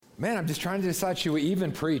Man, I'm just trying to decide, should we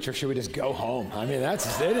even preach or should we just go home? I mean,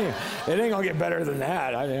 it ain't gonna get better than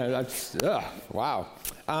that. I mean, wow.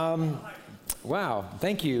 Wow,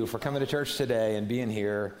 thank you for coming to church today and being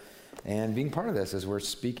here and being part of this as we're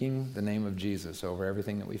speaking the name of Jesus over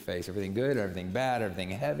everything that we face, everything good, everything bad,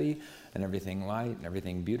 everything heavy, and everything light, and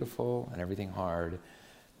everything beautiful, and everything hard.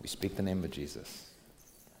 We speak the name of Jesus.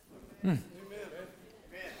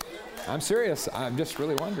 I'm serious. I'm just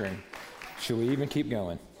really wondering, should we even keep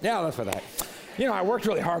going? Yeah, let's for that. You know, I worked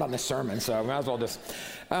really hard on this sermon, so I might as well just...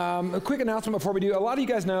 a quick announcement before we do. A lot of you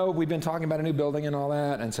guys know we've been talking about a new building and all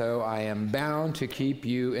that, and so I am bound to keep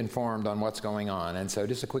you informed on what's going on. And so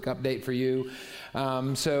just a quick update for you.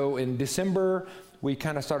 So in December, we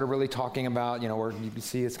kind of started really talking about, you can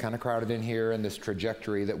see it's kind of crowded in here, and this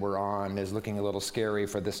trajectory that we're on is looking a little scary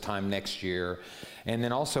for this time next year. And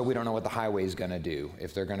then also, we don't know what the highway is going to do,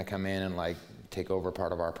 if they're going to come in and take over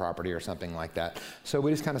part of our property or something like that. So we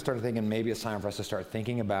just kind of started thinking maybe it's time for us to start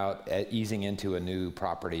thinking about easing into a new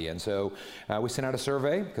property. And so we sent out a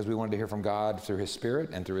survey because we wanted to hear from God through His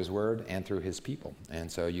Spirit and through His Word and through His people. And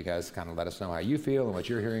so you guys kind of let us know how you feel and what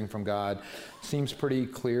you're hearing from God. Seems pretty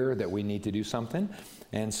clear that we need to do something.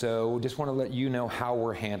 And so just want to let you know how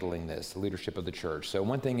we're handling this, the leadership of the church. So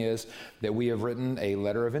one thing is that we have written a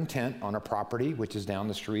letter of intent on a property, which is down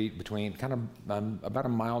the street between kind of about a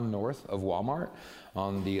mile north of Walmart,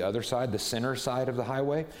 on the other side, the center side of the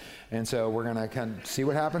highway. And so we're going to kind of see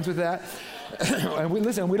what happens with that. And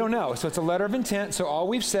we don't know. So it's a letter of intent. So all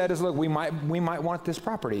we've said is, look, we might want this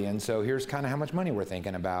property. And so here's kind of how much money we're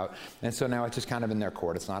thinking about. And so now it's just kind of in their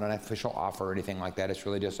court. It's not an official offer or anything like that. It's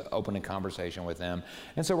really just opening conversation with them.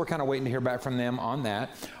 And so we're kind of waiting to hear back from them on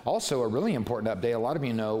that. Also, a really important update. A lot of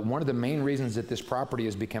you know, one of the main reasons that this property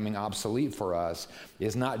is becoming obsolete for us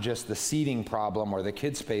is not just the seating problem or the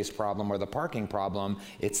kid space problem or the parking problem.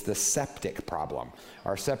 It's the septic problem.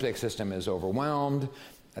 Our septic system is overwhelmed.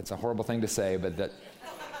 That's a horrible thing to say, but I'm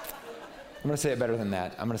going to say it better than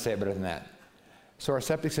that. So our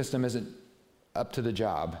septic system isn't up to the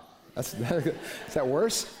job. Is that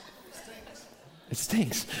worse? It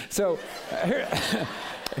stinks. So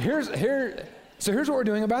here's what we're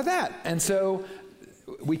doing about that. And so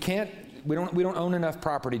we don't own enough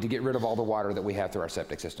property to get rid of all the water that we have through our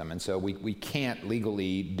septic system. And so we can't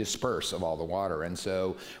legally disperse of all the water. And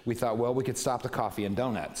so we thought, well, we could stop the coffee and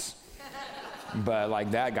donuts.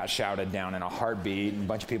 But that got shouted down in a heartbeat, and a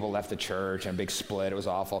bunch of people left the church, and a big split. It was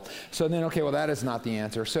awful. So then, okay, well, that is not the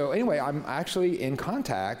answer. So anyway, I'm actually in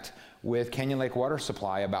contact with Canyon Lake Water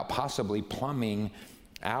Supply about possibly plumbing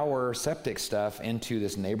our septic stuff into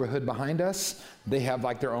this neighborhood behind us. They have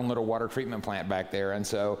their own little water treatment plant back there. And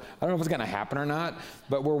so I don't know if it's going to happen or not,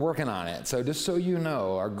 but we're working on it. So just so you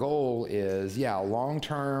know, our goal is, long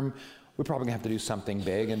term, we're probably going to have to do something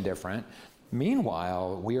big and different.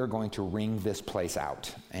 Meanwhile, we are going to wring this place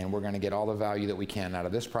out, and we're going to get all the value that we can out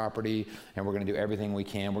of this property, and we're going to do everything we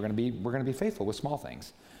can. We're going to be faithful with small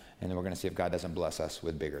things, and then we're going to see if God doesn't bless us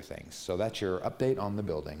with bigger things. So that's your update on the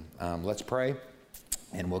building. Let's pray,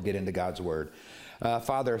 and we'll get into God's word.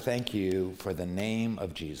 Father, thank you for the name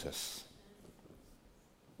of Jesus.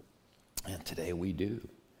 And today we do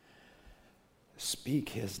speak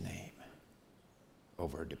His name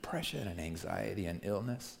over depression and anxiety and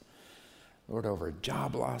illness. Lord, over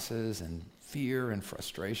job losses and fear and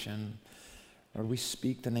frustration. Lord, we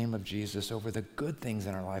speak the name of Jesus over the good things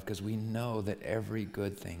in our life because we know that every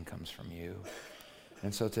good thing comes from you.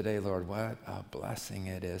 And so today, Lord, what a blessing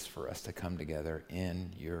it is for us to come together in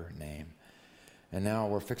your name. And now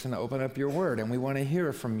we're fixing to open up your word, and we want to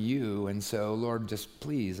hear from you. And so, Lord, just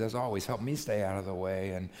please, as always, help me stay out of the way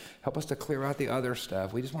and help us to clear out the other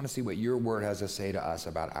stuff. We just want to see what your word has to say to us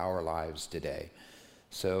about our lives today.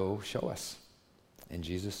 So show us. In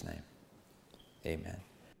Jesus' name, amen.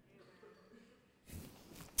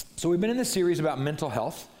 So we've been in this series about mental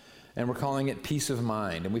health, and we're calling it Peace of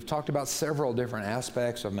Mind. And we've talked about several different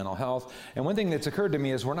aspects of mental health. And one thing that's occurred to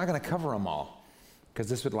me is we're not going to cover them all, because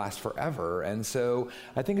this would last forever. And so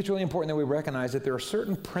I think it's really important that we recognize that there are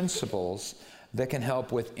certain principles that can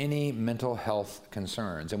help with any mental health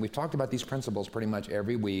concerns. And we've talked about these principles pretty much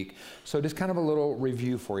every week. So just kind of a little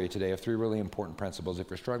review for you today of 3 really important principles. If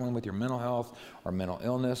you're struggling with your mental health or mental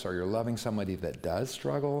illness, or you're loving somebody that does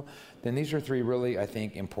struggle, then these are 3 really, I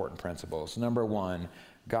think, important principles. Number 1,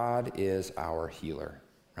 God is our healer.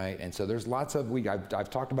 Right? And so there's lots of, I've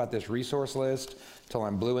talked about this resource list till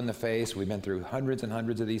I'm blue in the face. We've been through hundreds and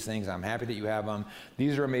hundreds of these things. I'm happy that you have them.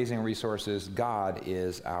 These are amazing resources. God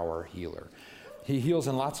is our healer. He heals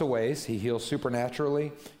in lots of ways. He heals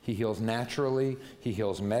supernaturally. He heals naturally. He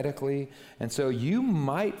heals medically. And so you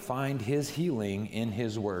might find His healing in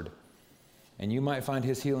His word. And you might find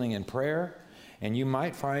his healing in prayer, and you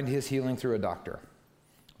might find his healing through a doctor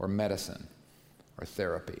or medicine or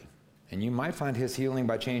therapy. And you might find his healing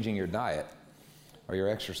by changing your diet or your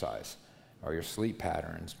exercise or your sleep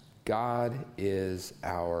patterns. God is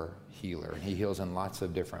our healer. He heals in lots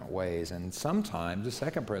of different ways. And sometimes, the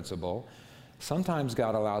second principle, sometimes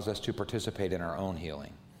God allows us to participate in our own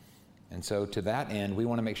healing. And so to that end, we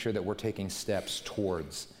want to make sure that we're taking steps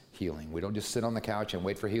towards healing. We don't just sit on the couch and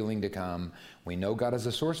wait for healing to come. We know God is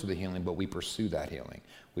the source of the healing, but we pursue that healing.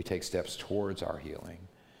 We take steps towards our healing.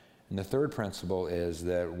 And the third principle is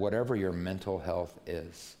that whatever your mental health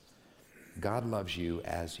is, God loves you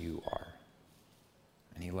as you are.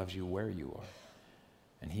 And he loves you where you are.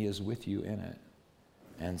 And he is with you in it.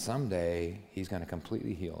 And someday he's going to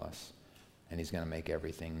completely heal us. And he's going to make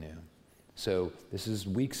everything new. So this is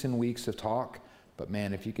weeks and weeks of talk. But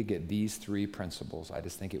man, if you could get these three principles, I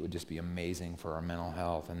just think it would just be amazing for our mental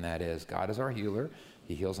health. And that is, God is our healer.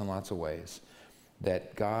 He heals in lots of ways.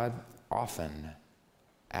 That God often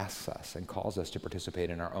asks us and calls us to participate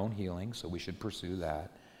in our own healing, so we should pursue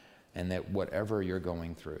that. And that whatever you're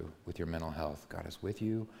going through with your mental health, God is with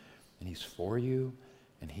you, and he's for you,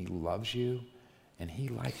 and he loves you, and he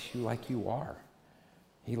likes you like you are.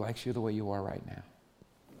 He likes you the way you are right now.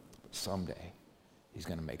 But someday, he's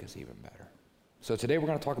going to make us even better. So today we're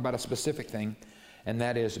going to talk about a specific thing, and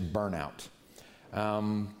that is burnout.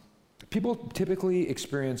 People typically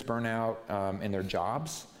experience burnout in their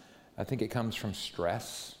jobs. I think it comes from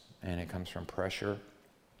stress, and it comes from pressure.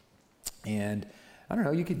 And I don't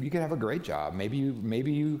know, you could have a great job. Maybe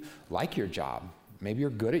you like your job. Maybe you're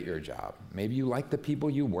good at your job. Maybe you like the people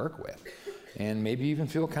you work with. And maybe you even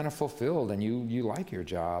feel kind of fulfilled and you like your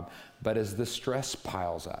job. But as the stress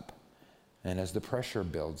piles up, and as the pressure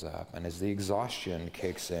builds up, and as the exhaustion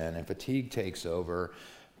kicks in and fatigue takes over,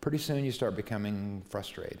 pretty soon you start becoming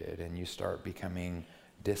frustrated and you start becoming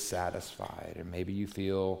dissatisfied. And maybe you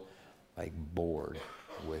feel like bored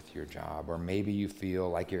with your job, or maybe you feel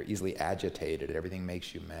like you're easily agitated, everything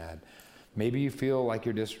makes you mad. Maybe you feel like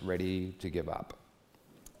you're just ready to give up.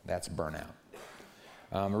 That's burnout.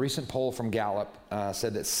 A recent poll from Gallup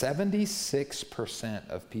said that 76%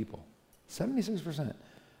 of people, 76%,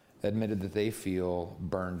 admitted that they feel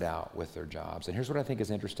burned out with their jobs. And here's what I think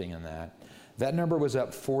is interesting in that. That number was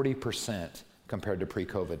up 40% compared to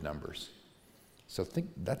pre-COVID numbers. So think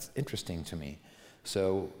that's interesting to me.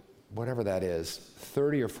 So whatever that is,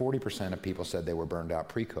 30 or 40% of people said they were burned out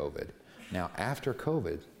pre-COVID. Now, after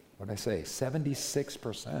COVID, what did I say?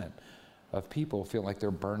 76% of people feel like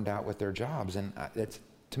they're burned out with their jobs. And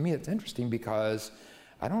to me, it's interesting because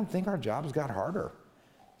I don't think our jobs got harder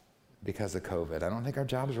because of COVID. I don't think our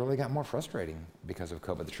jobs really got more frustrating because of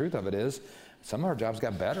COVID. The truth of it is, some of our jobs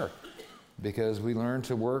got better because we learned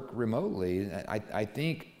to work remotely. I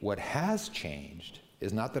think what has changed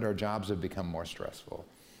is not that our jobs have become more stressful.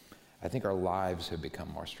 I think our lives have become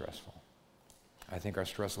more stressful. I think our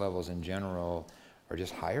stress levels in general are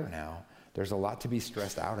just higher now. There's a lot to be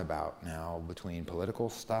stressed out about now between political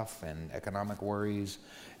stuff and economic worries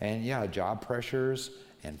and job pressures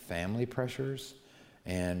and family pressures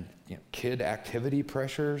and kid activity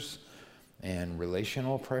pressures and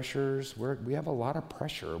relational pressures. We have a lot of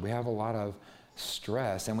pressure. We have a lot of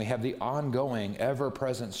stress, and we have the ongoing,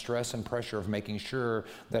 ever-present stress and pressure of making sure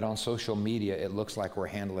that on social media it looks like we're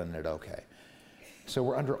handling it okay. So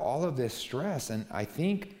we're under all of this stress, and I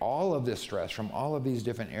think all of this stress from all of these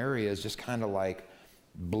different areas just kind of like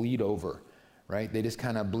bleed over, right? They just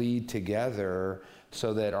kind of bleed together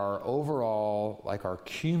so that our overall, like our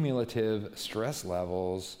cumulative stress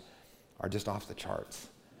levels are just off the charts.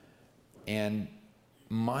 And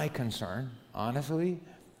my concern, honestly,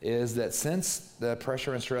 is that since the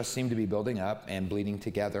pressure and stress seem to be building up and bleeding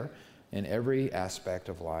together in every aspect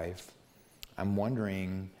of life, I'm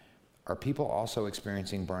wondering, are people also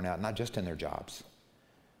experiencing burnout, not just in their jobs,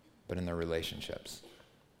 but in their relationships,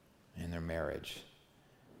 in their marriage,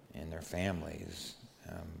 in their families,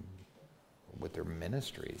 with their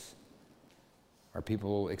ministries? Are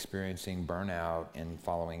people experiencing burnout in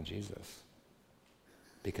following Jesus?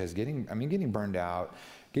 Because getting burned out,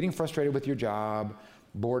 getting frustrated with your job,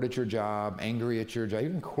 bored at your job, angry at your job,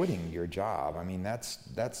 even quitting your job,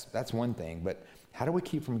 that's one thing. But how do we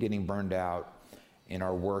keep from getting burned out in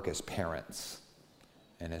our work as parents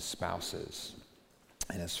and as spouses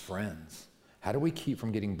and as friends? How do we keep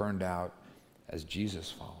from getting burned out as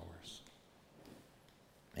Jesus followers?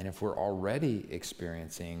 And if we're already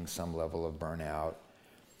experiencing some level of burnout,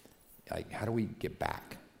 how do we get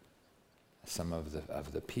back some of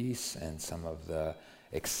the peace and some of the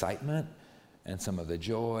excitement and some of the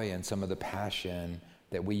joy and some of the passion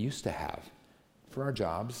that we used to have for our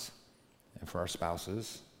jobs, and for our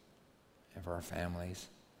spouses and for our families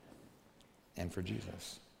and for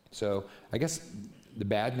Jesus. So I guess the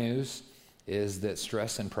bad news is that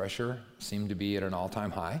stress and pressure seem to be at an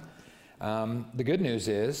all-time high. The good news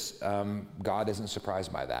is God isn't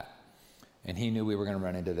surprised by that. And he knew we were going to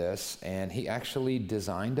run into this, and he actually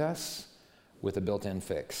designed us with a built-in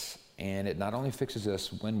fix. And it not only fixes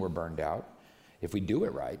us when we're burned out, if we do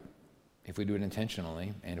it right, if we do it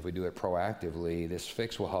intentionally, and if we do it proactively, this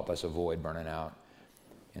fix will help us avoid burning out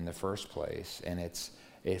in the first place. And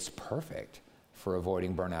it's perfect for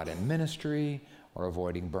avoiding burnout in ministry or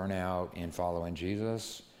avoiding burnout in following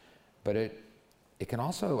Jesus. But it can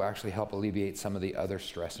also actually help alleviate some of the other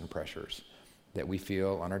stress and pressures that we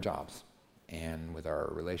feel on our jobs and with our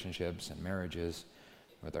relationships and marriages,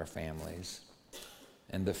 with our families.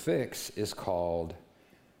 And the fix is called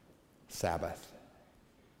Sabbath.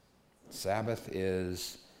 Sabbath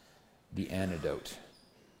is the antidote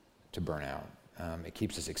to burnout. It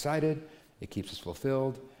keeps us excited, it keeps us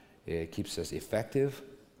fulfilled, it keeps us effective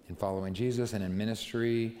in following Jesus and in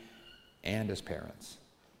ministry and as parents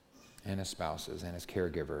and as spouses and as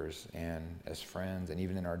caregivers and as friends and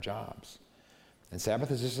even in our jobs. And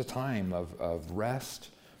Sabbath is just a time of rest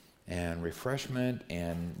and refreshment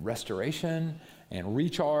and restoration and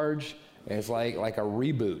recharge. It's like a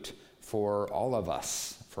reboot for all of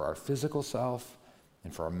us, for our physical self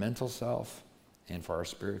and for our mental self and for our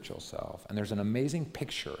spiritual self. And there's an amazing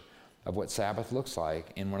picture of what Sabbath looks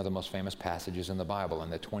like in one of the most famous passages in the Bible, in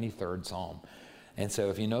the 23rd Psalm. And so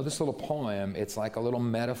if you know this little poem, it's like a little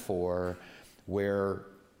metaphor where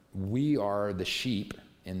we are the sheep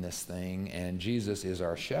in this thing, and Jesus is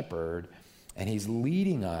our shepherd, and he's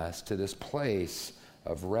leading us to this place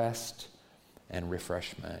of rest and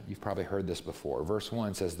refreshment. You've probably heard this before. Verse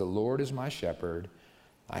 1 says, "The Lord is my shepherd.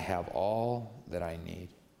 I have all that I need."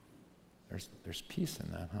 There's peace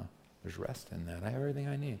in that, huh? There's rest in that. I have everything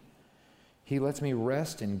I need. He lets me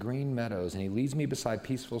rest in green meadows, and he leads me beside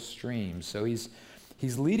peaceful streams. So he's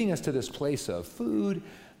leading us to this place of food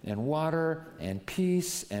and water and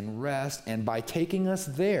peace and rest. And by taking us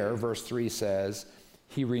there, verse 3 says,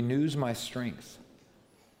 he renews my strength,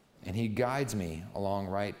 and he guides me along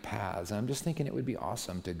right paths. And I'm just thinking it would be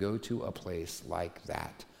awesome to go to a place like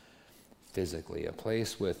that physically, a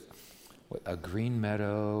place with a green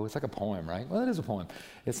meadow. It's like a poem, right? Well, it is a poem.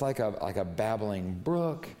 It's like a babbling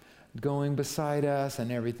brook going beside us,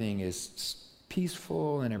 and everything is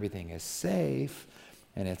peaceful, and everything is safe,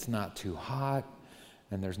 and it's not too hot,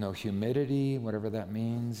 and there's no humidity, whatever that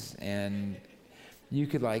means, and you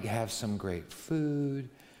could like have some great food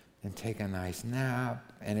and take a nice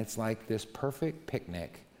nap, and it's like this perfect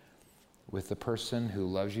picnic with the person who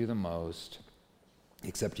loves you the most,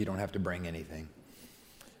 except you don't have to bring anything,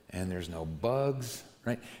 and there's no bugs,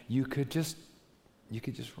 right? You could just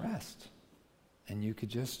rest, and you could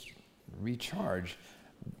just recharge.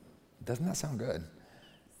 Doesn't that sound good?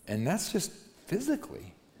 And that's just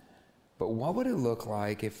physically. But what would it look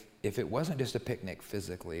like if it wasn't just a picnic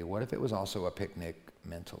physically? What if it was also a picnic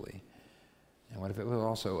mentally? And what if it was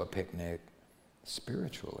also a picnic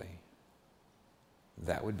spiritually?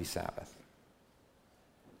 That would be Sabbath.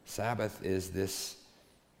 Sabbath is this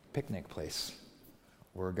picnic place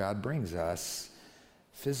where God brings us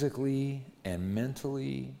physically and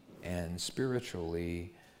mentally and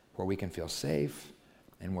spiritually, where we can feel safe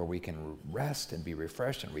and where we can rest and be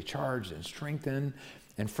refreshed and recharged and strengthened.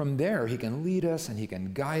 And from there, he can lead us and he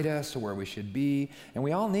can guide us to where we should be. And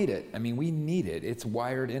we all need it. I mean, we need it. It's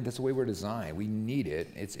wired in. That's the way we're designed. We need it.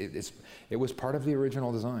 It was part of the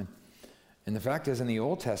original design. And the fact is, in the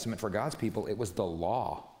Old Testament, for God's people, it was the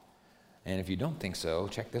law. And if you don't think so,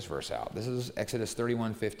 check this verse out. This is Exodus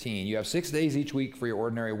 31:15. You have 6 days each week for your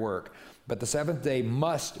ordinary work, but the seventh day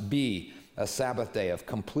must be a Sabbath day of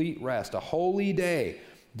complete rest, a holy day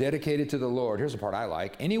dedicated to the Lord. Here's the part I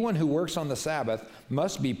like. Anyone who works on the Sabbath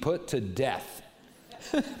must be put to death.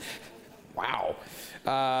 Wow.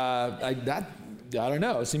 I don't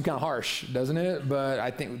know. It seems kind of harsh, doesn't it? But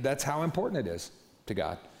I think that's how important it is to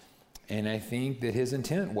God. And I think that his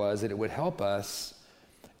intent was that it would help us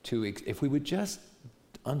to, if we would just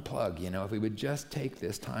unplug, if we would just take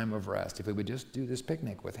this time of rest, if we would just do this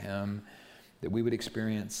picnic with him, that we would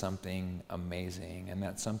experience something amazing. And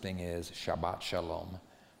that something is Shabbat Shalom.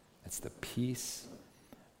 It's the peace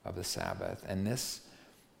of the Sabbath. And this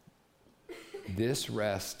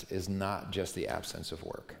rest is not just the absence of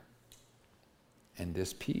work. And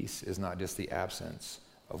this peace is not just the absence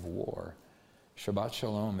of war. Shabbat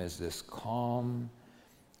Shalom is this calm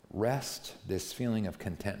rest, this feeling of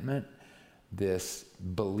contentment, this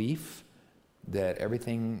belief that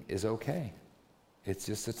everything is okay. It's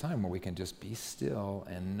just a time where we can just be still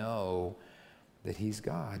and know that he's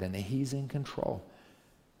God and that he's in control.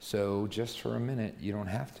 So just for a minute, you don't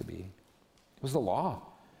have to be. It was the law.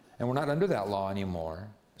 And we're not under that law anymore.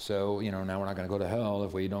 So, now we're not going to go to hell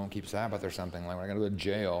if we don't keep Sabbath or something. Like we're not going to go to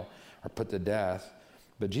jail or put to death.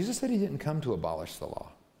 But Jesus said he didn't come to abolish the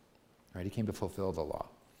law. Right? He came to fulfill the law.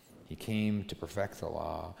 He came to perfect the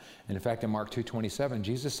law. And in fact, in Mark 2:27,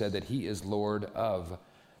 Jesus said that he is Lord of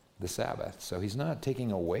the Sabbath. So he's not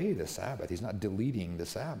taking away the Sabbath. He's not deleting the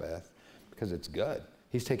Sabbath because it's good.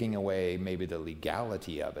 He's taking away maybe the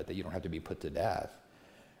legality of it, that you don't have to be put to death.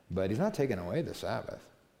 But he's not taking away the Sabbath,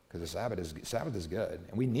 because the Sabbath is good,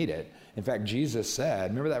 and we need it. In fact, Jesus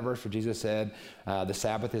said, remember that verse where Jesus said, the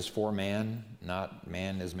Sabbath is for man, not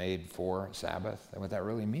man is made for Sabbath? And what that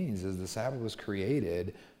really means is the Sabbath was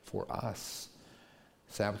created for us.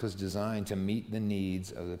 Sabbath was designed to meet the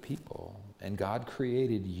needs of the people. And God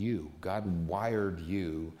created you. God wired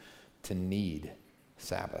you to need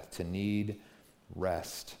Sabbath, to need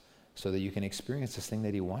rest, so that you can experience this thing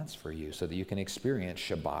that he wants for you, so that you can experience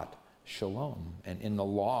Shabbat Shalom. And in the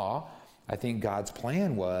law, I think God's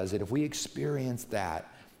plan was that if we experience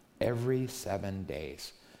that every 7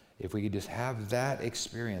 days, if we could just have that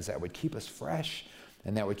experience, that would keep us fresh,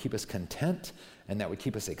 and that would keep us content, and that would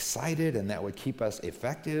keep us excited, and that would keep us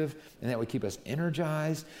effective, and that would keep us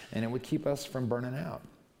energized, and it would keep us from burning out.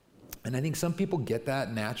 And I think some people get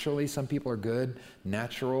that naturally. Some people are good,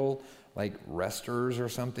 natural, like resters or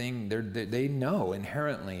something. They know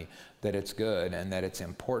inherently that it's good and that it's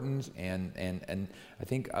important. And I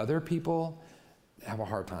think other people have a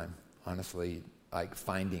hard time, honestly, like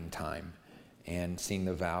finding time and seeing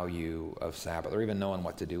the value of Sabbath or even knowing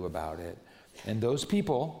what to do about it. And those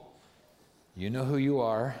people, you know who you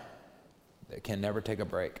are, that can never take a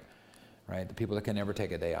break. Right? The people that can never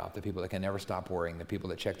take a day off, the people that can never stop worrying, the people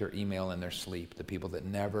that check their email in their sleep, the people that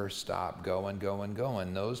never stop going.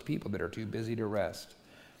 Those people that are too busy to rest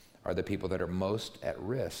are the people that are most at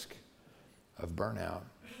risk of burnout.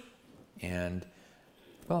 And,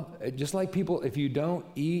 well, just like people, if you don't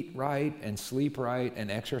eat right and sleep right and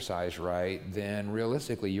exercise right, then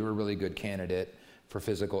realistically you're a really good candidate for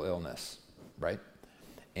physical illness, right?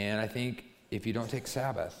 And I think if you don't take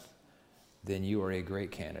Sabbath, then you are a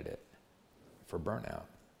great candidate for burnout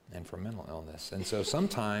and for mental illness. And so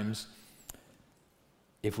sometimes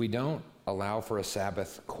if we don't allow for a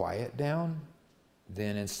Sabbath quiet down,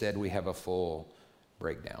 then instead we have a full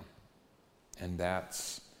breakdown. And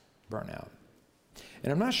that's burnout.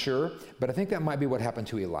 And I'm not sure, but I think that might be what happened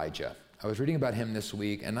to Elijah. I was reading about him this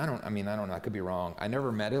week, and I don't know, I could be wrong. I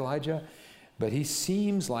never met Elijah, but he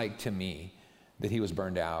seems like to me that he was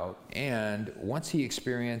burned out. And once he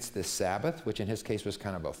experienced this Sabbath, which in his case was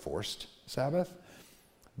kind of a forced Sabbath,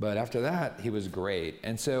 but after that, he was great.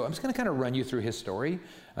 And so I'm just going to kind of run you through his story.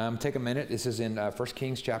 Take a minute. This is in 1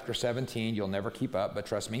 Kings chapter 17. You'll never keep up, but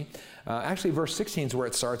trust me. Actually, verse 16 is where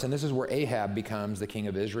it starts, and this is where Ahab becomes the king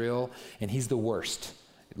of Israel, and he's the worst.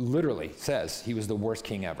 It literally says he was the worst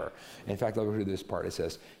king ever. In fact, I'll read this part. It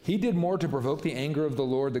says, he did more to provoke the anger of the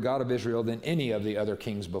Lord, the God of Israel, than any of the other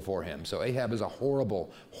kings before him. So Ahab is a horrible,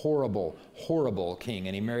 horrible, horrible king,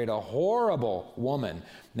 and he married a horrible woman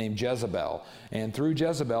named Jezebel. And through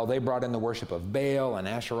Jezebel, they brought in the worship of Baal and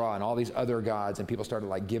Asherah and all these other gods, and people started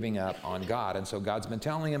like giving up on God. And so God's been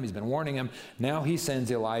telling him, he's been warning him. Now he sends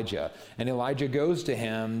Elijah, and Elijah goes to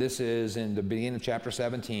him. This is in the beginning of chapter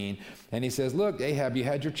 17, and he says, look, Ahab, you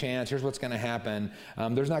had your chance. Here's what's going to happen.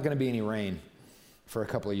 There's not going to be any rain for a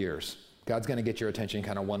couple of years. God's going to get your attention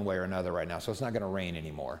kind of one way or another right now. So it's not going to rain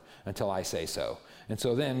anymore until I say so. And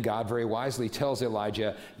so then God very wisely tells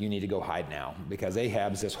Elijah, you need to go hide now, because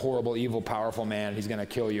Ahab's this horrible, evil, powerful man. He's going to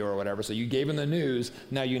kill you or whatever. So you gave him the news.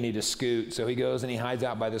 Now you need to scoot. So he goes and he hides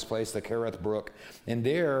out by this place, the Kerith Brook. And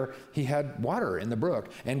there he had water in the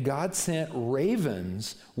brook. And God sent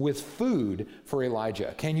ravens with food for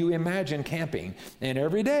Elijah. Can you imagine camping? And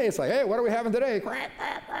every day it's like, hey, what are we having today? Quack,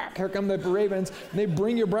 quack, quack. Here come the ravens. They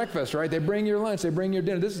bring your breakfast, right? They bring your lunch. They bring your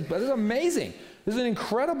dinner. This is amazing. This is an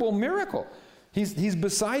incredible miracle. He's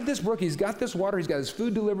beside this brook. He's got this water. He's got his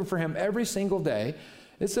food delivered for him every single day.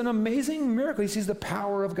 It's an amazing miracle. He sees the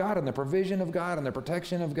power of God and the provision of God and the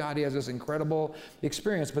protection of God. He has this incredible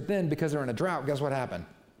experience. But then, because they're in a drought, guess what happened?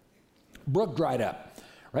 Brook dried up.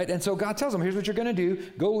 right? And so God tells him, here's what you're going to do.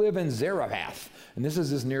 Go live in Zarephath. And this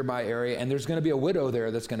is this nearby area, and there's going to be a widow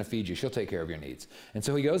there that's going to feed you. She'll take care of your needs. And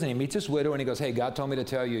so he goes and he meets this widow, and he goes, hey, God told me to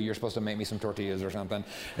tell you you're supposed to make me some tortillas or something.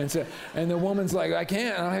 And the woman's like, I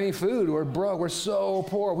can't. I don't have any food. We're broke. We're so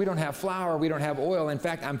poor. We don't have flour. We don't have oil. In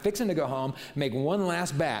fact, I'm fixing to go home, make one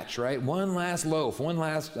last batch, right? One last loaf,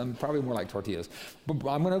 probably more like tortillas. But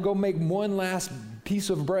I'm going to go make one last piece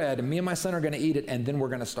of bread, and me and my son are going to eat it, and then we're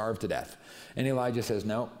going to starve to death. And Elijah says,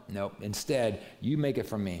 no. Instead, you make it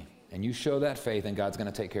from me. And you show that faith, and God's going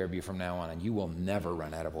to take care of you from now on. And you will never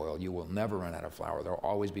run out of oil. You will never run out of flour. There will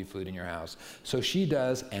always be food in your house. So she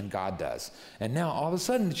does, and God does. And now, all of a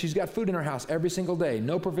sudden, she's got food in her house every single day.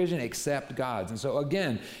 No provision except God's. And so,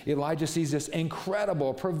 again, Elijah sees this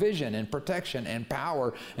incredible provision and protection and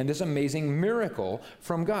power and this amazing miracle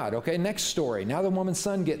from God. Okay, next story. Now the woman's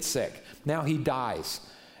son gets sick. Now he dies.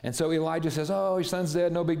 And so Elijah says, oh, your son's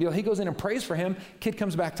dead. No big deal. He goes in and prays for him. Kid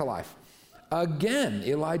comes back to life. Again,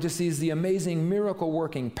 Elijah sees the amazing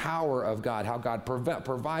miracle-working power of God, how God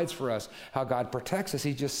provides for us, how God protects us.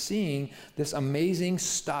 He's just seeing this amazing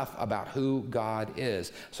stuff about who God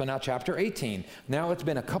is. So now chapter 18. Now it's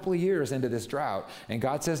been a couple of years into this drought, and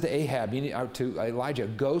God says to Elijah,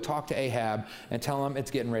 go talk to Ahab and tell him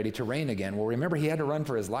it's getting ready to rain again. Well, remember, he had to run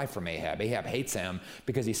for his life from Ahab. Ahab hates him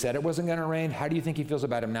because he said it wasn't going to rain. How do you think he feels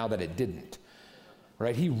about him now that it didn't?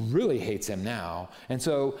 Right? He really hates him now. And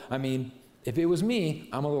so, if it was me,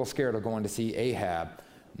 I'm a little scared of going to see Ahab,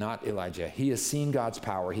 not Elijah. He has seen God's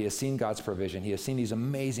power. He has seen God's provision. He has seen these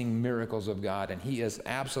amazing miracles of God, and he is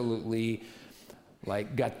absolutely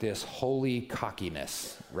got this holy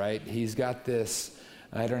cockiness, right? He's got this,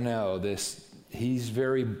 he's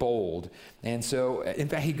very bold. And so, in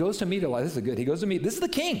fact, he goes to meet Elijah. This is the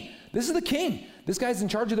king. This guy's in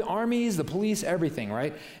charge of the armies, the police, everything,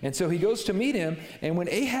 right? And so he goes to meet him, and when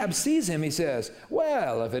Ahab sees him, he says,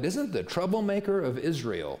 well, if it isn't the troublemaker of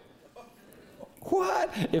Israel. What?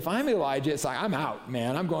 If I'm Elijah, it's like, I'm out,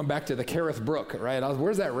 man. I'm going back to the Kerith Brook, right?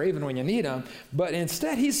 Where's that raven when you need him? But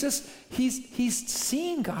instead, he's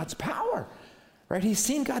seeing God's power. Right? He's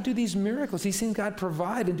seen God do these miracles. He's seen God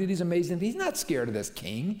provide and do these amazing things. He's not scared of this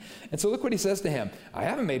king. And so look what he says to him. I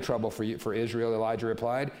haven't made trouble for Israel, Elijah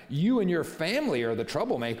replied. You and your family are the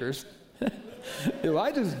troublemakers.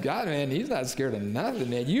 Elijah's God, man, he's not scared of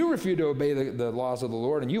nothing, man. You refuse to obey the laws of the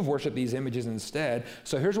Lord, and you've worshiped these images instead.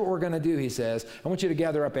 So here's what we're going to do, he says. I want you to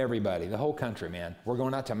gather up everybody, the whole country, man. We're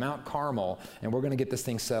going out to Mount Carmel, and we're going to get this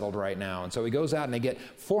thing settled right now. And so he goes out, and they get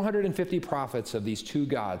 450 prophets of these two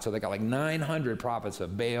gods. So they got like 900 prophets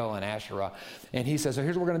of Baal and Asherah. And he says, so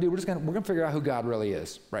here's what we're going to do. We're going to figure out who God really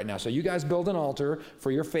is right now. So you guys build an altar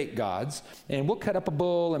for your fake gods, and we'll cut up a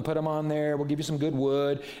bull and put them on there. We'll give you some good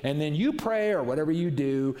wood, and then you pray or whatever you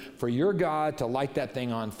do for your God to light that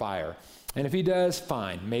thing on fire. And if he does,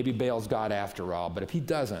 fine. Maybe Baal's God after all. But if he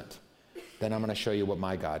doesn't, then I'm going to show you what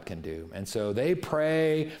my God can do. And so they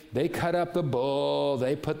pray, they cut up the bull,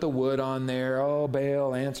 they put the wood on there. Oh,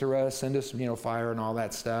 Baal, answer us, send us, fire and all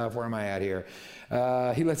that stuff. Where am I at here?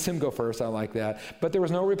 He lets him go first. I like that. But there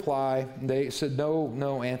was no reply. They said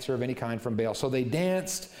no answer of any kind from Baal. So they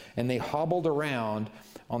danced and they hobbled around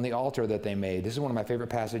on the altar that they made. This is one of my favorite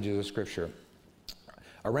passages of Scripture.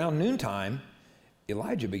 Around noontime,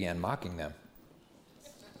 Elijah began mocking them.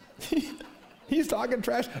 He's talking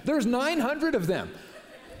trash. There's 900 of them.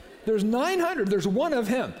 There's 900. There's one of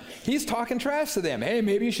him. He's talking trash to them. Hey,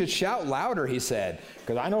 maybe you should shout louder, he said,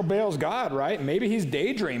 because I know Baal's God, right? Maybe he's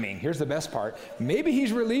daydreaming. Here's the best part. Maybe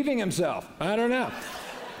he's relieving himself. I don't know.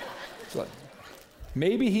 So,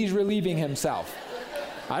 maybe he's relieving himself.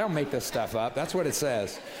 I don't make this stuff up. That's what it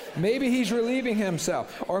says. Maybe he's relieving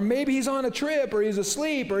himself. Or maybe he's on a trip, or he's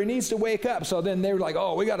asleep, or he needs to wake up. So then they're like,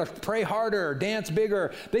 oh, we got to pray harder, dance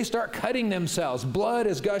bigger. They start cutting themselves. Blood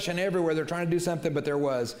is gushing everywhere. They're trying to do something, but there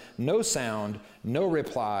was no sound, no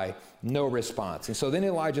reply, no response. And so then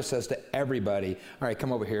Elijah says to everybody, all right,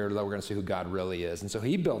 come over here. We're going to see who God really is. And so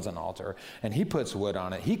he builds an altar, and he puts wood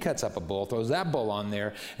on it. He cuts up a bull, throws that bull on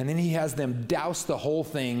there, and then he has them douse the whole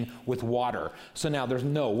thing with water. So now there's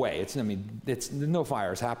no way. There's no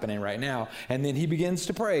fires happening right now. And then he begins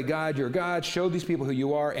to pray, God, you're God. Show these people who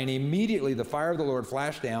you are. And immediately the fire of the Lord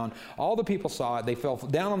flashed down. All the people saw it. They fell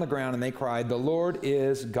down on the ground, and they cried, the Lord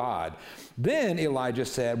is God. Then Elijah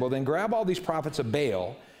said, well, then grab all these prophets of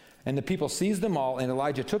Baal. And the people seized them all, and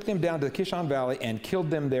Elijah took them down to the Kishon Valley and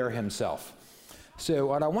killed them there himself. So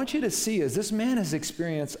what I want you to see is this man has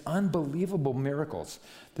experienced unbelievable miracles.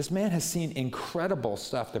 This man has seen incredible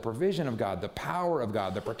stuff, the provision of God, the power of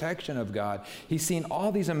God, the protection of God. He's seen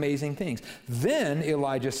all these amazing things. Then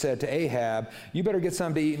Elijah said to Ahab, you better get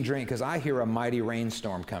something to eat and drink because I hear a mighty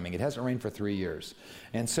rainstorm coming. It hasn't rained for 3 years.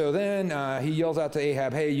 And so then he yells out to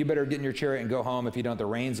Ahab, hey, you better get in your chariot and go home. If you don't, the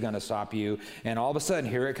rain's going to stop you. And all of a sudden,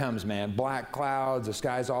 here it comes, man. Black clouds, the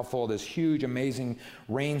sky's all full. This huge, amazing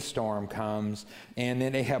rainstorm comes. And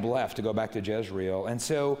then Ahab left to go back to Jezreel. And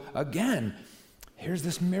so, again, here's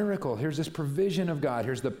this miracle. Here's this provision of God.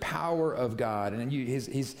 Here's the power of God. And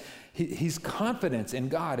his confidence in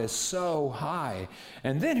God is so high.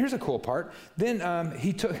 And then here's a cool part. Then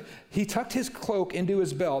he tucked his cloak into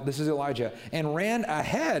his belt, this is Elijah, and ran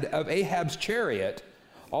ahead of Ahab's chariot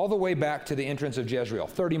all the way back to the entrance of Jezreel,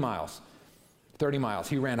 30 miles. 30 miles.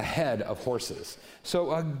 He ran ahead of horses.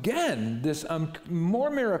 So again, this more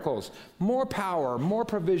miracles, more power, more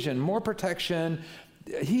provision, more protection.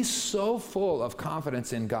 He's so full of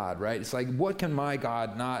confidence in God, right? It's like, what can my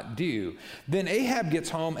God not do? Then Ahab gets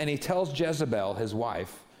home and he tells Jezebel, his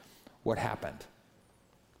wife, what happened.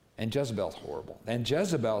 And Jezebel's horrible. And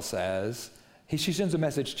Jezebel says, she sends a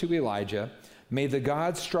message to Elijah, may the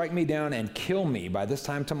gods strike me down and kill me by this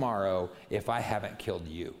time tomorrow if I haven't killed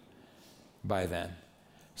you by then.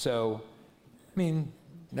 So, I mean,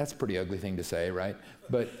 that's a pretty ugly thing to say, right?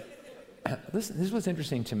 But listen, this is what's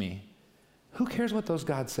interesting to me. Who cares what those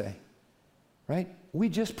gods say, right? We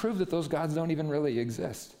just proved that those gods don't even really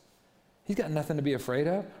exist. He's got nothing to be afraid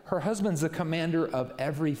of. Her husband's the commander of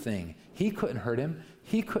everything. He couldn't hurt him.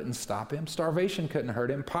 He couldn't stop him. Starvation couldn't hurt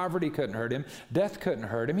him. Poverty couldn't hurt him. Death couldn't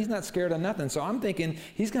hurt him. He's not scared of nothing. So I'm thinking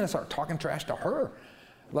he's going to start talking trash to her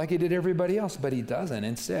like he did everybody else, but he doesn't.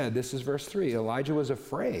 Instead, this is verse 3. Elijah was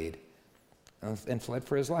afraid and fled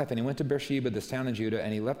for his life. And he went to Beersheba, this town in Judah,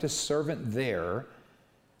 and he left his servant there.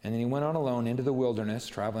 And then he went on alone into the wilderness,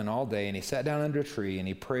 traveling all day, and he sat down under a tree, and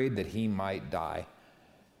he prayed that he might die.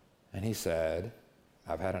 And he said,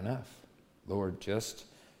 I've had enough. Lord, just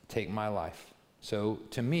take my life. So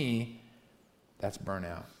to me, that's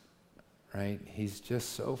burnout, right? He's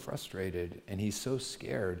just so frustrated, and he's so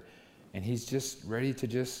scared, and he's just ready to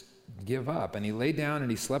just give up. And he lay down, and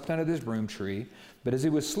he slept under this broom tree. But as he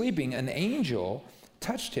was sleeping, an angel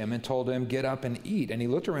touched him and told him, get up and eat. And he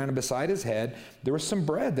looked around, and beside his head, there was some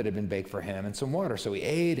bread that had been baked for him and some water. So he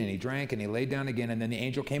ate and he drank and he laid down again. And then the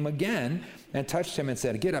angel came again and touched him and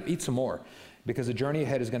said, get up, eat some more, because the journey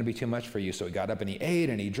ahead is going to be too much for you. So he got up and he ate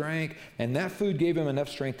and he drank. And that food gave him enough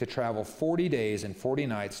strength to travel 40 days and 40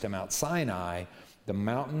 nights to Mount Sinai, the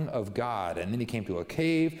mountain of God. And then he came to a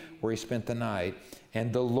cave where he spent the night.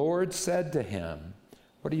 And the Lord said to him,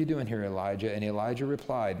 what are you doing here, Elijah? And Elijah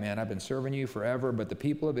replied, man, I've been serving you forever, but the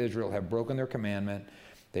people of Israel have broken their commandment.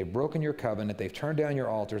 They've broken your covenant. They've turned down your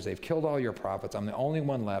altars. They've killed all your prophets. I'm the only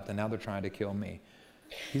one left, and now they're trying to kill me.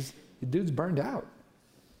 The dude's burned out.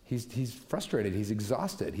 He's frustrated. He's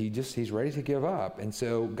exhausted. He's ready to give up. And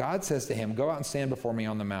so God says to him, go out and stand before me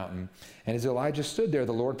on the mountain. And as Elijah stood there,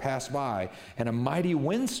 the Lord passed by, and a mighty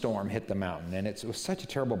windstorm hit the mountain. And it was such a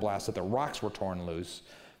terrible blast that the rocks were torn loose,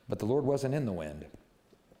 but the Lord wasn't in the wind.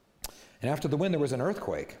 And after the wind, there was an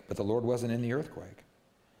earthquake, but the Lord wasn't in the earthquake.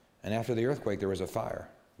 And after the earthquake, there was a fire,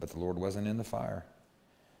 but the Lord wasn't in the fire.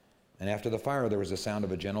 And after the fire, there was the sound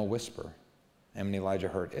of a gentle whisper. And when Elijah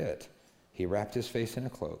heard it, he wrapped his face in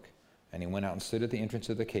a cloak, and he went out and stood at the entrance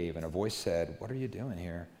of the cave, and a voice said, what are you doing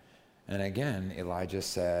here? And again, Elijah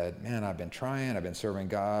said, man, I've been serving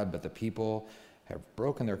God, but the people have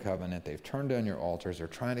broken their covenant. They've turned down your altars. They're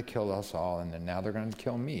trying to kill us all, and then now they're going to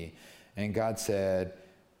kill me. And God said,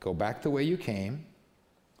 go back the way you came,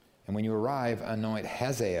 and when you arrive, anoint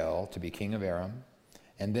Hazael to be king of Aram,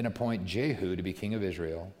 and then appoint Jehu to be king of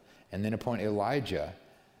Israel, and then appoint Elijah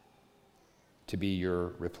to be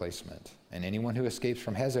your replacement. And anyone who escapes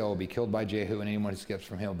from Hazael will be killed by Jehu, and anyone who escapes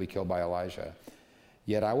from him will be killed by Elijah.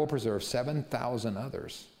 Yet I will preserve 7,000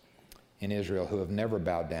 others in Israel who have never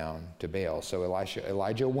bowed down to Baal. So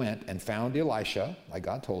Elijah went and found Elisha, like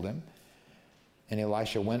God told him. And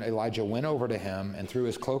Elijah went over to him and threw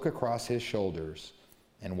his cloak across his shoulders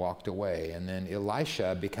and walked away. And then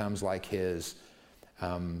Elisha becomes like his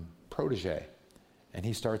protege. And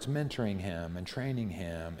he starts mentoring him and training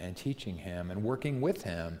him and teaching him and working with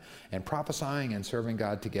him and prophesying and serving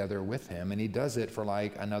God together with him. And he does it for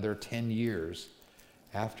like another 10 years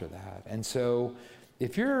after that. And so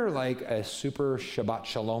if you're like a super Shabbat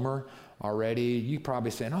Shalomer already, you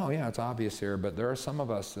probably saying, oh yeah, it's obvious here, but there are some of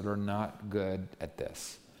us that are not good at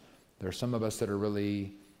this. There are some of us that are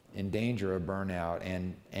really in danger of burnout,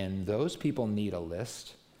 and those people need a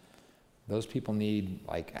list. Those people need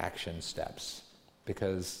like action steps.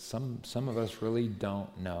 because some of us really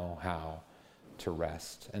don't know how to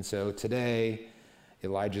rest. And so today,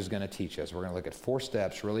 Elijah's going to teach us. We're going to look at 4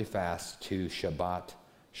 steps really fast to Shabbat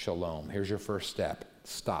Shalom. Here's your first step.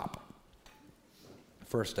 Stop.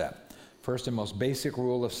 First step. First and most basic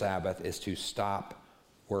rule of Sabbath is to stop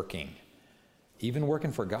working. Even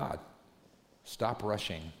working for God. Stop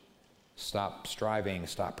rushing. Stop striving.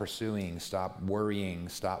 Stop pursuing. Stop worrying.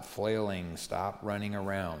 Stop flailing. Stop running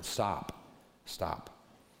around. Stop. Stop.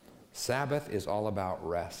 Sabbath is all about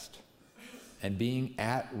rest. And being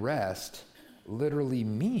at rest literally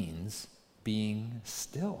means being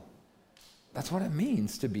still. That's what it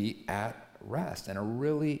means to be at rest. And a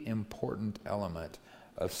really important element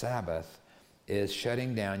of Sabbath is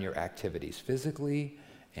shutting down your activities physically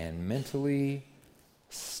and mentally,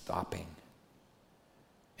 stopping.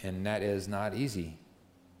 And that is not easy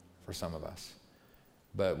for some of us.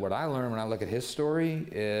 But what I learned when I look at his story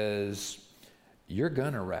is you're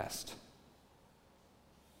gonna rest.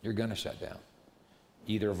 You're gonna shut down,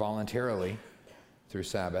 either voluntarily through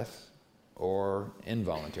Sabbath or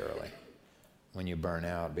involuntarily when you burn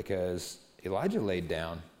out, because Elijah laid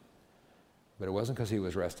down, but it wasn't because he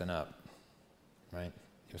was resting up, right?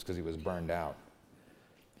 It was because he was burned out.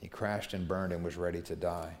 He crashed and burned and was ready to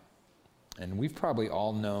die. And we've probably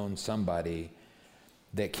all known somebody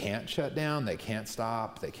that can't shut down, that can't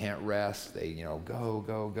stop, that can't rest. They,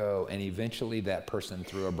 go. And eventually that person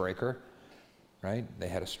threw a breaker, right? They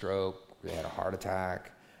had a stroke, they had a heart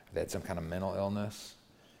attack, they had some kind of mental illness.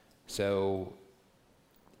 So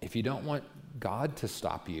if you don't want God to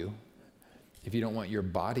stop you, if you don't want your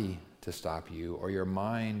body to stop you or your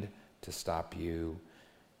mind to stop you,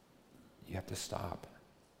 you have to stop.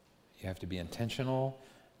 You have to be intentional.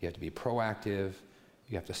 You have to be proactive.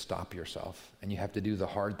 You have to stop yourself. And you have to do the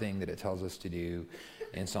hard thing that it tells us to do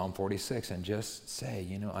in Psalm 46 and just say,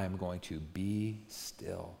 I am going to be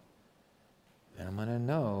still. And I'm going to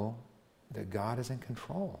know that God is in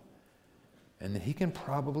control and that he can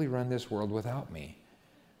probably run this world without me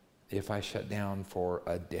if I shut down for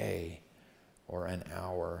a day or an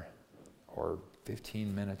hour or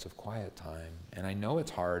 15 minutes of quiet time. And I know it's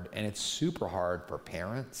hard, and it's super hard for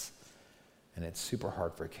parents, and it's super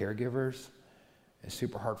hard for caregivers. It's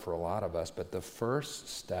super hard for a lot of us, but the first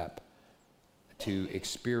step to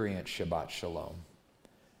experience Shabbat Shalom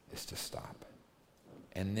is to stop.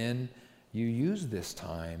 And then you use this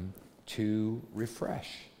time to refresh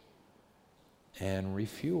and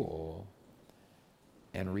refuel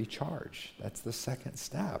and recharge. That's the second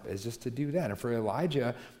step, is just to do that. And for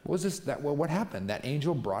Elijah, what happened? That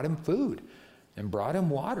angel brought him food and brought him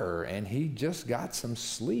water, and he just got some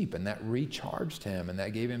sleep, and that recharged him, and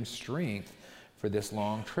that gave him strength for this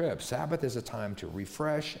long trip. Sabbath is a time to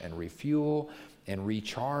refresh and refuel and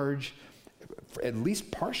recharge, at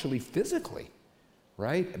least partially physically,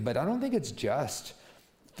 right? But I don't think it's just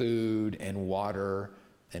food and water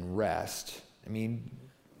and rest.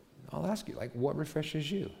 I'll ask you, what refreshes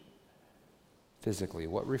you physically?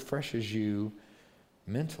 What refreshes you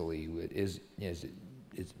mentally? Is it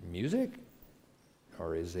music?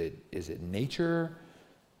 Or is it nature?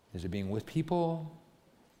 Is it being with people?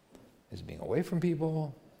 Is it being away from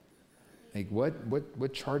people?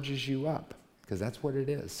 What charges you up? Because that's what it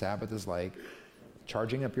is. Sabbath is like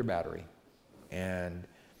charging up your battery. And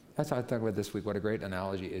that's how I talk about this week. What a great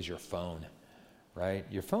analogy is your phone, right?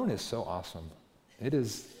 Your phone is so awesome. It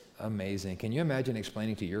is amazing. Can you imagine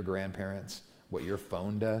explaining to your grandparents what your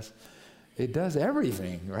phone does? It does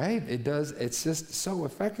everything, right? It's just so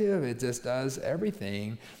effective. It just does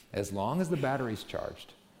everything as long as the battery's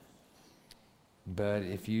charged. But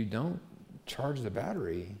if you don't charge the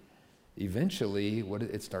battery, eventually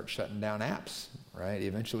it starts shutting down apps, right?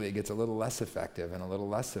 Eventually it gets a little less effective and a little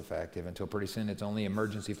less effective until pretty soon it's only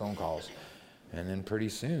emergency phone calls. And then pretty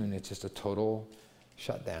soon it's just a total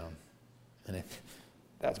shutdown. And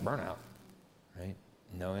that's burnout, right?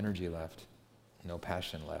 No energy left, no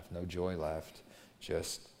passion left, no joy left,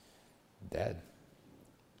 just dead.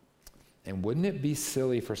 And wouldn't it be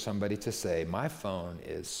silly for somebody to say, my phone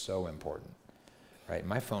is so important, right?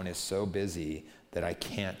 My phone is so busy that I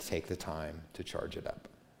can't take the time to charge it up.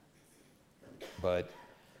 But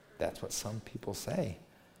that's what some people say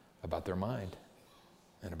about their mind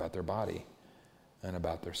and about their body and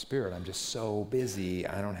about their spirit. I'm just so busy,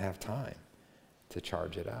 I don't have time to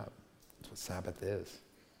charge it up. That's what Sabbath is.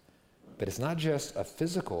 But it's not just a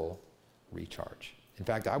physical recharge. In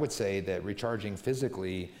fact, I would say that recharging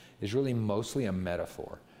physically is really mostly a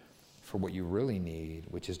metaphor for what you really need,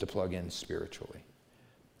 which is to plug in spiritually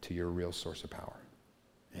to your real source of power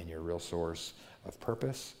and your real source of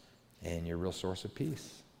purpose and your real source of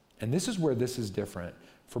peace. And this is where this is different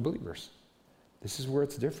for believers. This is where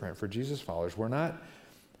it's different for Jesus followers. We're not,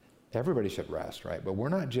 everybody should rest, right? But we're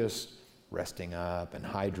not just resting up and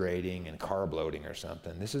hydrating and carb loading or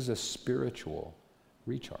something. This is a spiritual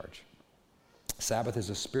recharge. Sabbath is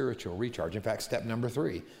a spiritual recharge. In fact, step number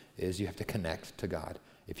 3 is you have to connect to God.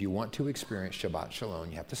 If you want to experience Shabbat Shalom,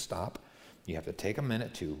 you have to stop. You have to take a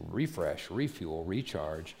minute to refresh, refuel,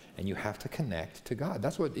 recharge, and you have to connect to God.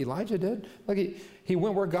 That's what Elijah did. Look, he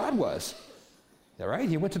went where God was. All right?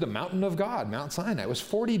 He went to the mountain of God, Mount Sinai. It was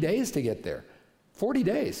 40 days to get there. 40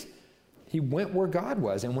 days. He went where God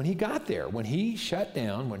was. And when he got there, when he shut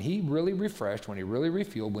down, when he really refreshed, when he really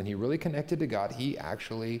refueled, when he really connected to God, he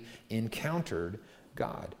actually encountered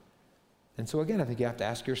God. And so again, I think you have to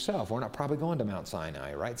ask yourself, we're not probably going to Mount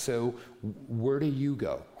Sinai, right? So where do you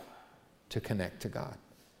go to connect to God?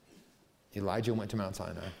 Elijah went to Mount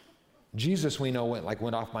Sinai. Jesus, we know,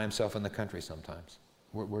 went off by himself in the country sometimes.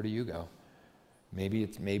 Where do you go? Maybe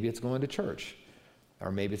it's going to church,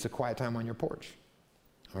 or maybe it's a quiet time on your porch,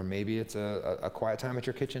 or maybe it's a quiet time at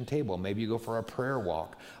your kitchen table. Maybe you go for a prayer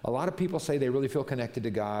walk. A lot of people say they really feel connected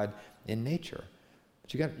to God in nature.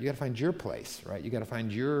 But you got to find your place, right? You got to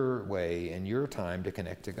find your way and your time to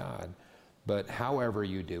connect to God. But however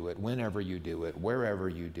you do it, whenever you do it, wherever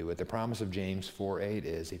you do it, the promise of James 4:8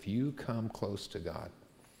 is if you come close to God,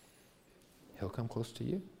 he'll come close to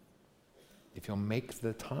you. If you'll make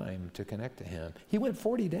the time to connect to him. He went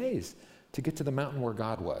 40 days to get to the mountain where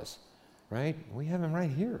God was, right? We have him right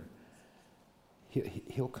here.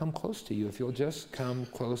 He'll come close to you if you'll just come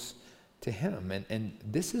close to him. And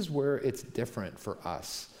this is where it's different for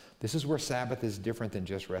us. This is where Sabbath is different than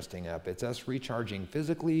just resting up. It's us recharging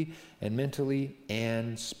physically and mentally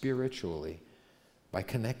and spiritually by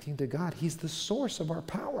connecting to God. He's the source of our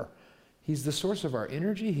power. He's the source of our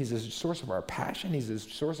energy. He's the source of our passion. He's the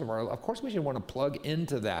source of our, of course we should want to plug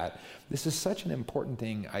into that. This is such an important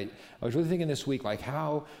thing. I was really thinking this week, like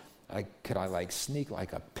how could I sneak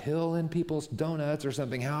like a pill in people's donuts or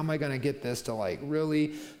something? How am I going to get this to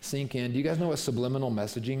really sink in? Do you guys know what subliminal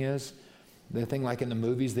messaging is? The thing like in the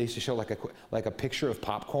movies, they used to show like a picture of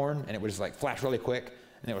popcorn, and it would just flash really quick,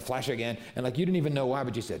 and it would flash again, and you didn't even know why,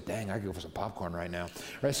 but you said, dang, I could go for some popcorn right now,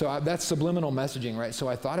 right? So that's subliminal messaging, right? So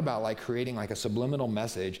I thought about creating a subliminal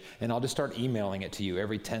message, and I'll just start emailing it to you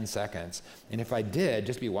every 10 seconds. And if I did,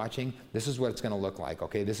 just be watching, this is what it's going to look like,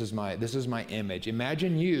 okay? This is my image.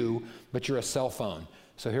 Imagine you, but you're a cell phone.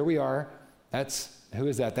 So here we are. Who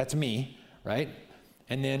is that? That's me, right?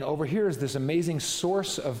 And then over here is this amazing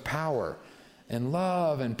source of power and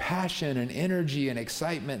love and passion and energy and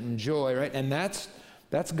excitement and joy, right? And that's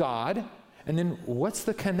God. And then what's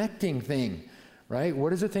the connecting thing, right?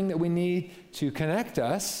 What is the thing that we need to connect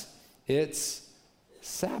us? It's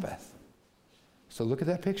Sabbath. So look at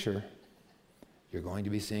that picture. You're going to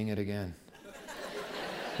be seeing it again.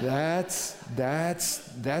 That's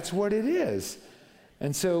what it is.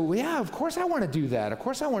 And so, yeah, of course I want to do that. Of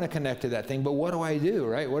course I want to connect to that thing, but what do I do,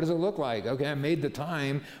 right? What does it look like? Okay, I made the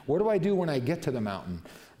time. What do I do when I get to the mountain,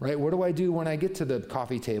 right? What do I do when I get to the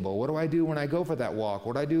coffee table? What do I do when I go for that walk?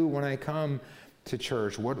 What do I do when I come to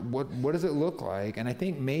church? What does it look like? And I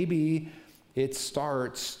think maybe it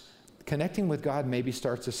starts, connecting with God maybe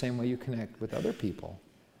starts the same way you connect with other people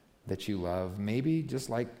that you love. Maybe just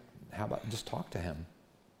how about just talk to him?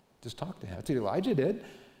 Just talk to him. That's what Elijah did.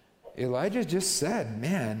 Elijah just said,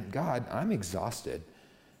 man, God, I'm exhausted.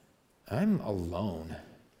 I'm alone.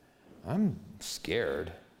 I'm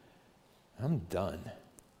scared. I'm done,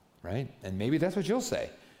 right? And maybe that's what you'll say.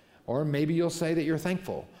 Or maybe you'll say that you're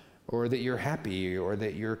thankful, or that you're happy, or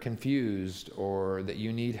that you're confused, or that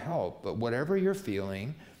you need help. But whatever you're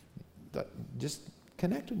feeling, just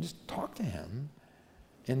connect and just talk to him.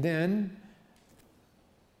 And then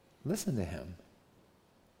listen to him.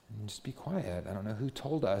 And just be quiet. I don't know who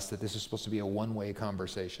told us that this is supposed to be a one-way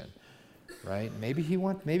conversation, right? Maybe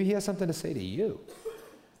he has something to say to you.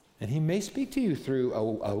 And he may speak to you through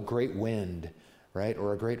a great wind, right?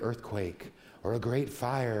 Or a great earthquake, or a great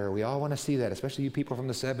fire. We all want to see that, especially you people from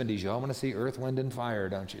the 70s. You all want to see earth, wind, and fire,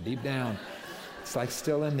 don't you? Deep down. It's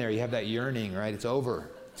still in there. You have that yearning, right? It's over.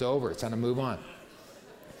 It's over. It's time to move on.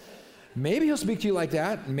 Maybe he'll speak to you like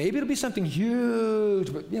that. Maybe it'll be something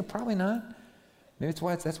huge, but probably not. Maybe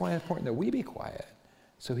that's why it's important that we be quiet,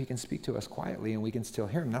 so he can speak to us quietly and we can still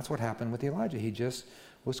hear him. That's what happened with Elijah. He just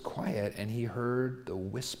was quiet and he heard the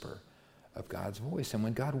whisper of God's voice. And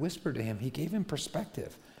when God whispered to him, he gave him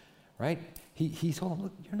perspective, right? He told him,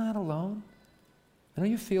 look, you're not alone. I know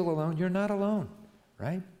you feel alone. You're not alone,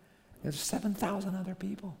 right? There's 7,000 other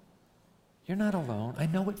people. You're not alone. I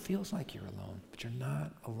know it feels like you're alone, but you're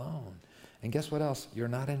not alone. And guess what else? You're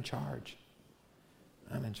not in charge.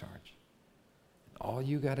 I'm in charge. All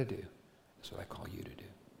you got to do That's what I call you to do,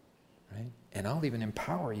 right? And I'll even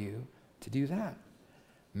empower you to do that.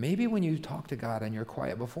 Maybe when you talk to God and you're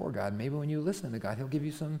quiet before God, maybe when you listen to God, he'll give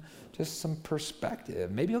you just some perspective.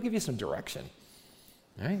 Maybe he'll give you some direction,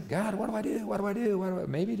 right? God, what do I do? What do I do?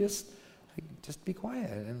 Maybe just be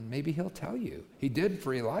quiet, and maybe he'll tell you. He did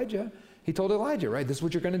for Elijah. He told Elijah, right? This is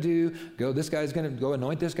what you're going to do. Go, this guy's going to go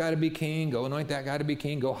anoint this guy to be king. Go anoint that guy to be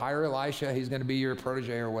king. Go hire Elisha. He's going to be your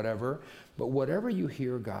protege or whatever. But whatever you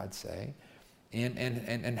hear God say,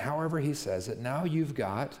 and however he says it, now you've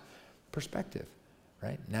got perspective.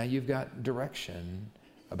 Right? Now you've got direction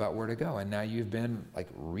about where to go, and now you've been like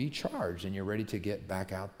recharged and you're ready to get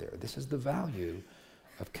back out there. This is the value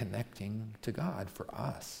of connecting to God for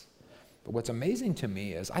us. But what's amazing to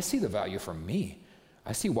me is I see the value for me.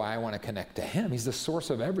 I see why I want to connect to him. He's the source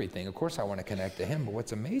of everything. Of course I want to connect to him, but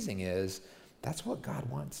what's amazing is that's what God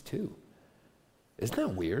wants too. Isn't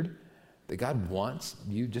that weird? That God wants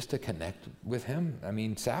you just to connect with him? I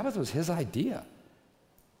mean, Sabbath was his idea,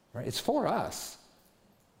 right? It's for us.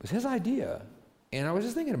 It was his idea. And I was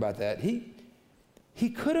just thinking about that. He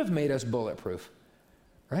could have made us bulletproof,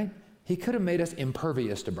 right? He could have made us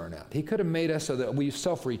impervious to burnout. He could have made us so that we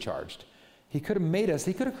self-recharged. He could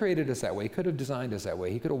have created us that way. He could have designed us that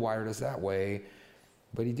way. He could have wired us that way,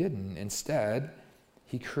 but he didn't. Instead,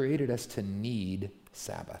 he created us to need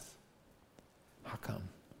Sabbath. How come?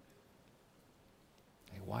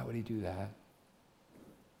 Hey, why would he do that?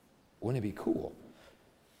 Wouldn't it be cool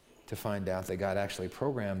to find out that God actually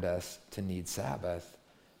programmed us to need Sabbath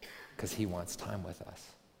because he wants time with us?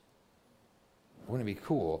 Wouldn't it be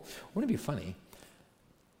cool? Wouldn't it be funny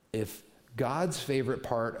if God's favorite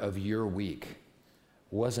part of your week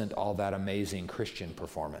wasn't all that amazing Christian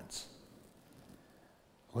performance?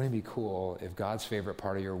 Wouldn't it be cool if God's favorite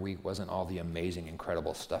part of your week wasn't all the amazing,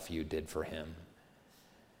 incredible stuff you did for him?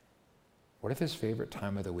 What if his favorite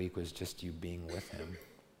time of the week was just you being with him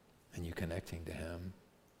and you connecting to him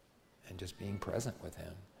and just being present with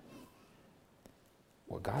him?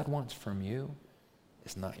 What God wants from you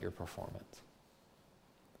is not your performance.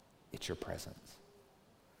 It's your presence.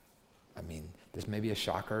 I mean, this may be a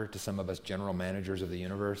shocker to some of us general managers of the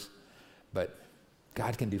universe, but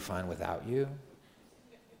God can do fine without you.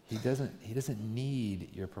 He doesn't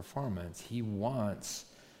need your performance. He wants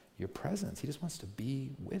your presence. He just wants to be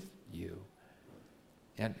with you.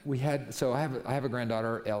 And I have a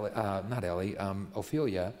granddaughter,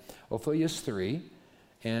 Ophelia. Ophelia's 3,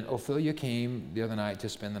 and Ophelia came the other night to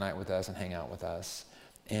spend the night with us and hang out with us.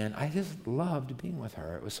 And I just loved being with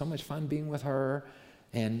her. It was so much fun being with her.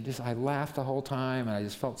 And I laughed the whole time, and I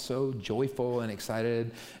just felt so joyful and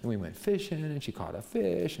excited. And we went fishing, and she caught a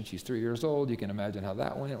fish, and she's 3 years old. You can imagine how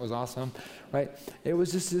that went. It was awesome, right? It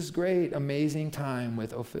was just this great, amazing time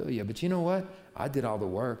with Ophelia. But you know what? I did all the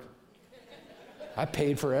work. I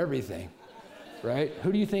paid for everything, right?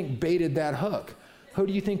 Who do you think baited that hook? Who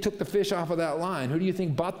do you think took the fish off of that line? Who do you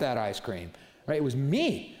think bought that ice cream? Right? It was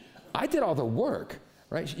me. I did all the work,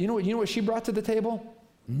 right? You know what she brought to the table?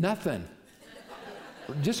 Nothing.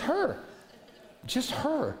 Just her. Just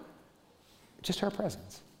her. Just her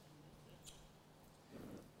presence.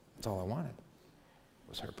 That's all I wanted,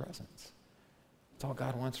 was her presence. That's all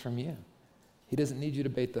God wants from you. He doesn't need you to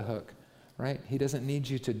bait the hook, right? He doesn't need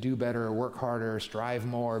you to do better, work harder, strive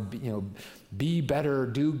more, be better,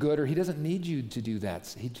 do gooder. He doesn't need you to do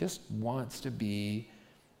that. He just wants to be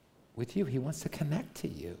with you. He wants to connect to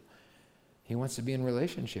you. He wants to be in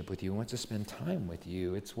relationship with you. He wants to spend time with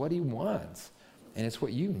you. It's what he wants. And it's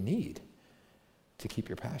what you need to keep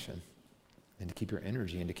your passion and to keep your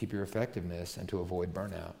energy and to keep your effectiveness and to avoid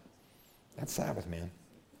burnout. That's Sabbath, man.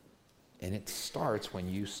 And it starts when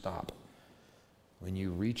you stop, when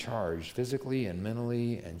you recharge physically and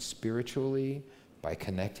mentally and spiritually by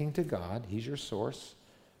connecting to God. He's your source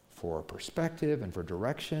for perspective and for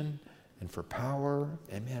direction and for power.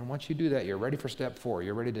 And man, once you do that, you're ready for step 4.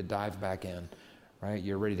 You're ready to dive back in. Right?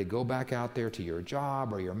 You're ready to go back out there to your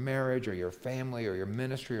job or your marriage or your family or your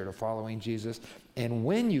ministry or to following Jesus. And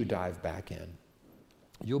when you dive back in,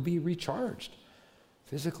 you'll be recharged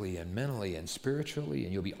physically and mentally and spiritually,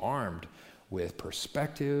 and you'll be armed with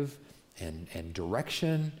perspective and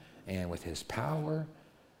direction and with his power.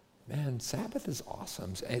 Man, Sabbath is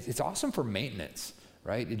awesome. It's awesome for maintenance,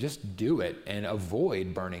 right? You just do it and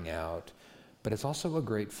avoid burning out. But it's also a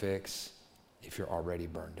great fix if you're already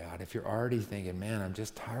burned out, if you're already thinking, man, I'm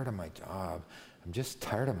just tired of my job. I'm just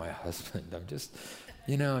tired of my husband. I'm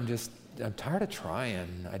tired of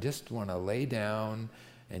trying. I just want to lay down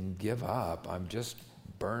and give up. I'm just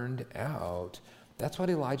burned out. That's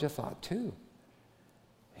what Elijah thought too.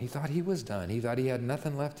 He thought he was done. He thought he had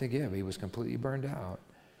nothing left to give. He was completely burned out.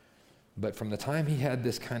 But from the time he had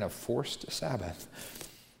this kind of forced Sabbath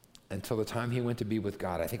until the time he went to be with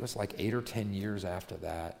God, I think it was like 8 or 10 years after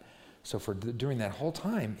that. So during that whole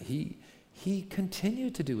time, he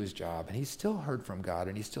continued to do his job, and he still heard from God,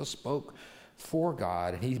 and he still spoke for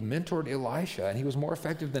God, and he mentored Elisha, and he was more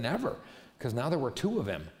effective than ever because now there were 2 of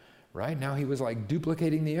him, right? Now he was like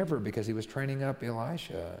duplicating the effort because he was training up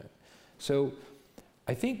Elisha. So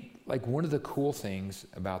I think like one of the cool things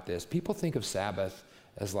about this, people think of Sabbath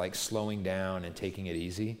as like slowing down and taking it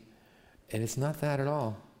easy, and it's not that at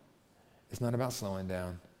all. It's not about slowing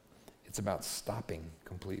down. It's about stopping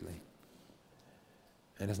completely.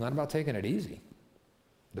 And it's not about taking it easy.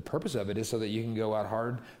 The purpose of it is so that you can go out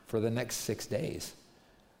hard for the next 6 days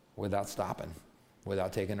without stopping,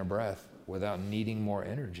 without taking a breath, without needing more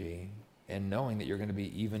energy, and knowing that you're going to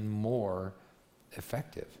be even more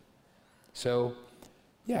effective. So,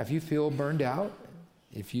 yeah, if you feel burned out,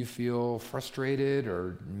 if you feel frustrated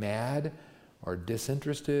or mad or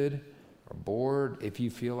disinterested or bored, if you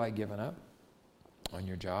feel like giving up on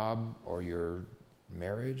your job or your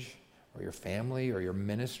marriage or your family or your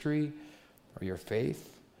ministry or your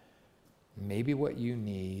faith, maybe what you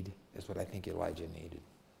need is what I think Elijah needed.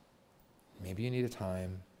 Maybe you need a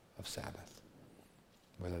time of Sabbath,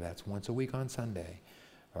 whether that's once a week on Sunday,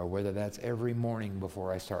 or whether that's every morning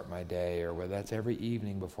before I start my day, or whether that's every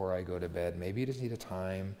evening before I go to bed. Maybe you just need a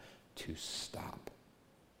time to stop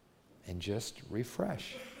and just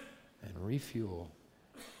refresh and refuel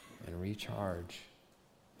and recharge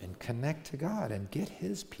and connect to God and get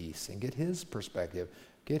his peace and get his perspective,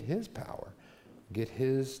 get his power, get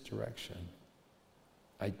his direction.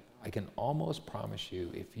 I can almost promise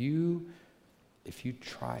you, if you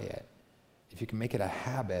try it, if you can make it a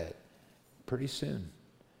habit, pretty soon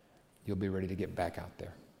you'll be ready to get back out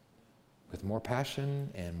there with more passion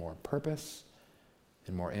and more purpose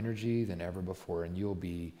and more energy than ever before, and you'll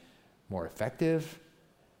be more effective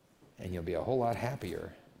and you'll be a whole lot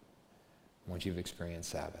happier once you've experienced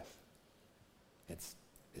Sabbath. It's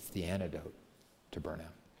the antidote to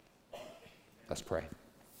burnout. Let's pray.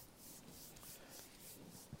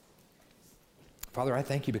 Father, I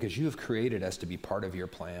thank you because you have created us to be part of your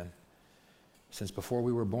plan. Since before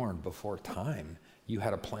we were born, before time, you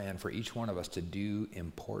had a plan for each one of us to do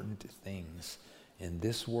important things in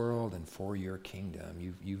this world and for your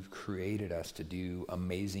kingdom. You've created us to do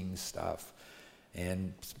amazing stuff.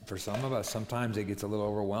 And for some of us, sometimes it gets a little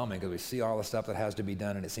overwhelming because we see all the stuff that has to be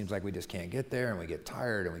done and it seems like we just can't get there, and we get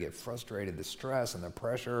tired and we get frustrated, the stress and the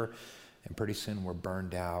pressure, and pretty soon we're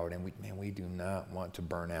burned out. And we do not want to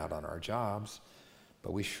burn out on our jobs,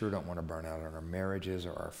 but we sure don't want to burn out on our marriages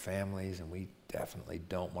or our families, and we definitely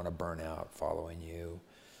don't want to burn out following you.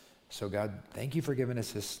 So God, thank you for giving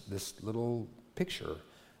us this little picture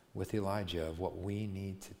with Elijah of what we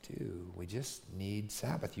need to do. We just need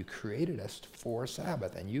Sabbath. You created us for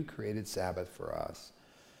Sabbath, and you created Sabbath for us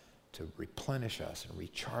to replenish us and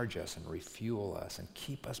recharge us and refuel us and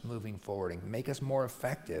keep us moving forward and make us more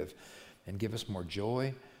effective and give us more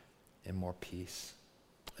joy and more peace.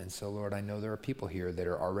 And so, Lord, I know there are people here that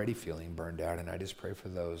are already feeling burned out, and I just pray for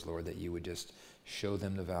those, Lord, that you would just show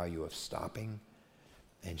them the value of stopping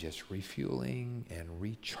and just refueling and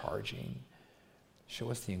recharging. Show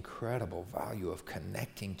us the incredible value of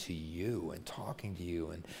connecting to you and talking to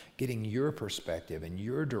you and getting your perspective and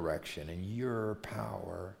your direction and your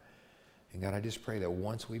power. And God, I just pray that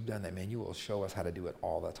once we've done that, man, you will show us how to do it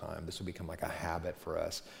all the time. This will become like a habit for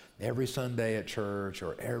us. Every Sunday at church,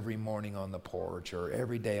 or every morning on the porch, or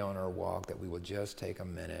every day on our walk, that we will just take a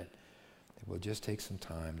minute, that we'll just take some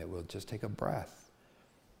time, that we'll just take a breath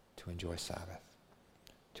to enjoy Sabbath,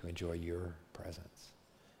 to enjoy your presence.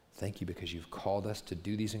 Thank you because you've called us to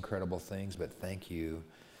do these incredible things, but thank you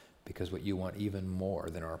because what you want even more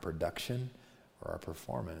than our production or our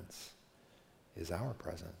performance is our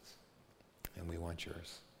presence. And we want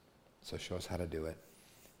yours. So show us how to do it.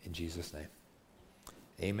 In Jesus' name.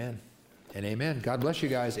 Amen and amen. God bless you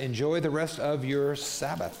guys. Enjoy the rest of your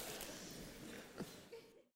Sabbath.